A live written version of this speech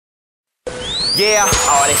Yeah,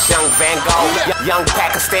 oh, this young Van Gogh, young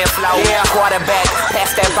Pakistan flow. Yeah, quarterback,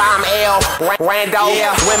 pass that bomb L, Rando.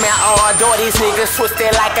 Yeah, women all adore these niggas,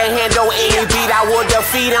 twisted like a handle. Any beat I would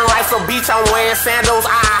defeat on Rifle Beach, I'm wearing sandals.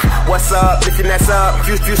 What's up? Lifting that up.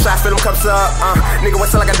 Few shots, fill them cups up. Nigga,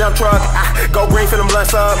 what's up like a dump truck? Go green, fill them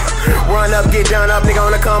blunts up. Run up, get done up. Nigga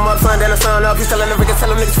on the come up, sun down the sun up. He's telling the niggas, tell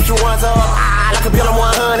them niggas what you want up. Like a bill on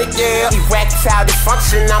 100, yeah. Erectile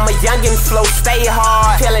dysfunction, I'm a youngin' flow, stay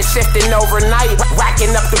hard. Killing, shifting overnight,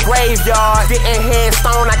 racking up the graveyard. Getting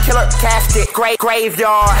headstone, I kill her casket.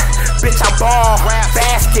 Graveyard, bitch, I ball.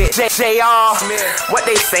 Basket, JR. What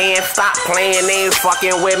they saying? Stop playing, they ain't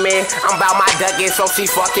fucking with me. I'm about my ducking, so she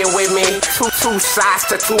fucking with me. Two shots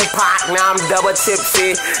to Tupac, now I'm double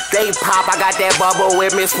tipsy. They pop, I got that bubble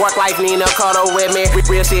with me. Spark like Nina, cuddle with me.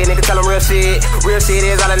 Real shit, nigga, tell them real shit. Real shit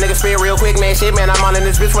is all the niggas spit real quick, man. Shit, man, I'm all in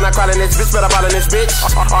this bitch when I call in this bitch, but I'm all in this bitch.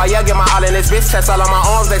 Oh, yeah, get my all in this bitch. Chest all on my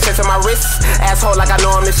arms, they touching my wrists. Asshole like I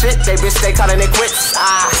know I'm the shit. They bitch, they calling it quits.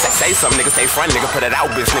 Say something, nigga, stay front, nigga, put it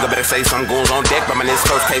out, bitch. Nigga better say something, goons on deck. But my niggas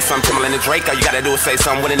close case, some Timberland and Drake. All you gotta do is say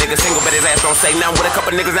something. When a nigga single, but his ass don't say nothing. With a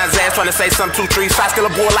couple niggas on his ass trying to say something, 2, 3 shots, still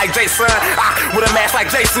a boy like Jason. With a mask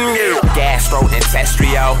like Jason, yeah.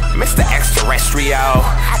 Gastrointestinal, Mr. Extraterrestrial.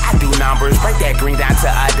 I do numbers, break that green down to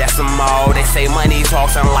a decimal. They say money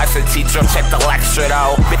talks and life's a teacher. Check the lecture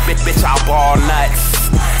though. Bitch, I'll ball nuts.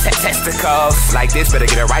 Testicles. Like this, better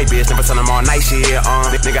get it right, bitch. Never tell them all night shit.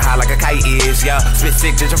 Nigga high like a kite is, yeah. Spit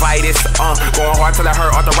sick gingivitis. Going hard till I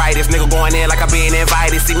hurt arthritis. Nigga going in like I been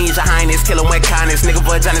invited. See me, your highness, killing with kindness. Nigga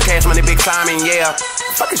vagina, cash money, big Simon, yeah.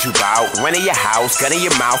 Fuck is you bout? Run in your house, gun in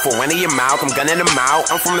your mouth, or run in your mouth. I'm gunning them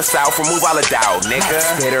out. I'm from the south, remove all the doubt, nigga.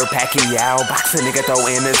 Spitter, packing out, boxing nigga, throw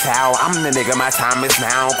in the towel. I'm the nigga, my time is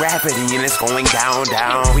now. Gravity and it's going down,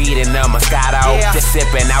 down. Reading the Moscato, just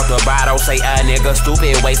sipping out the bottle. Say a nigga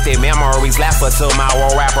stupid, wasted memories. Laugh for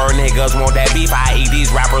tomorrow, rapper niggas want that beef. I eat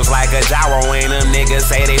these rappers like a gyro. And them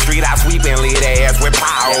niggas say they street, I sweep and lead their ass with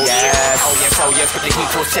power. Oh yes, put the heat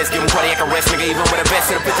to his chest, give him cardiac arrest, nigga. Even with a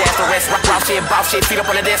vest, it'll put your ass to rest. Rock shit, bout shit, feet up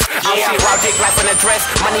on the desk. Out shit, raw dick, life in the dress.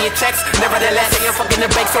 Money in checks, nevertheless, they ain't fucking the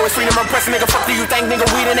bank, so it's freedom of press. Nigga, fuck do you think, nigga,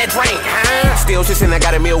 weed in that drink, Still just in, I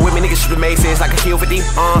got a meal with me, niggas should have made sense like a kill 50.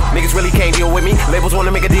 Niggas really can't deal with me, labels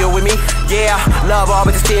wanna make a deal with me. Yeah, love all,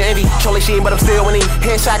 but it's still envy. Trolley shit, but I'm still winning.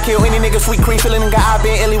 Headshot kill any nigga, sweet cream feeling, nigga, I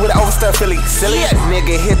been illy with the overstuffed Philly. Silly,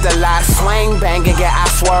 nigga, hit the lot, swing, bang, and get I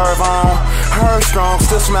swerve on. Herb strong,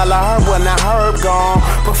 still smell a herb when I herb gone.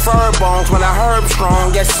 Prefer bones when I herb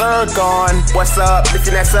strong, yes sir, gone. What's up,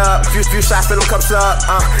 lifting that up, few shots, fill them cups up.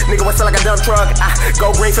 Nigga, what's up like a dump truck?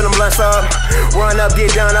 Go green, fill them blunts up. Run up,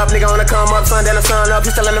 get done up, nigga on the come up, sun down the sun up.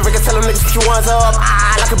 You telling them niggas, tell them niggas what you want up.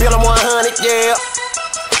 Like a bill on 100, yeah.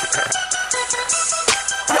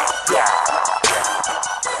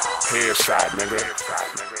 Headshot,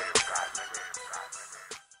 nigga.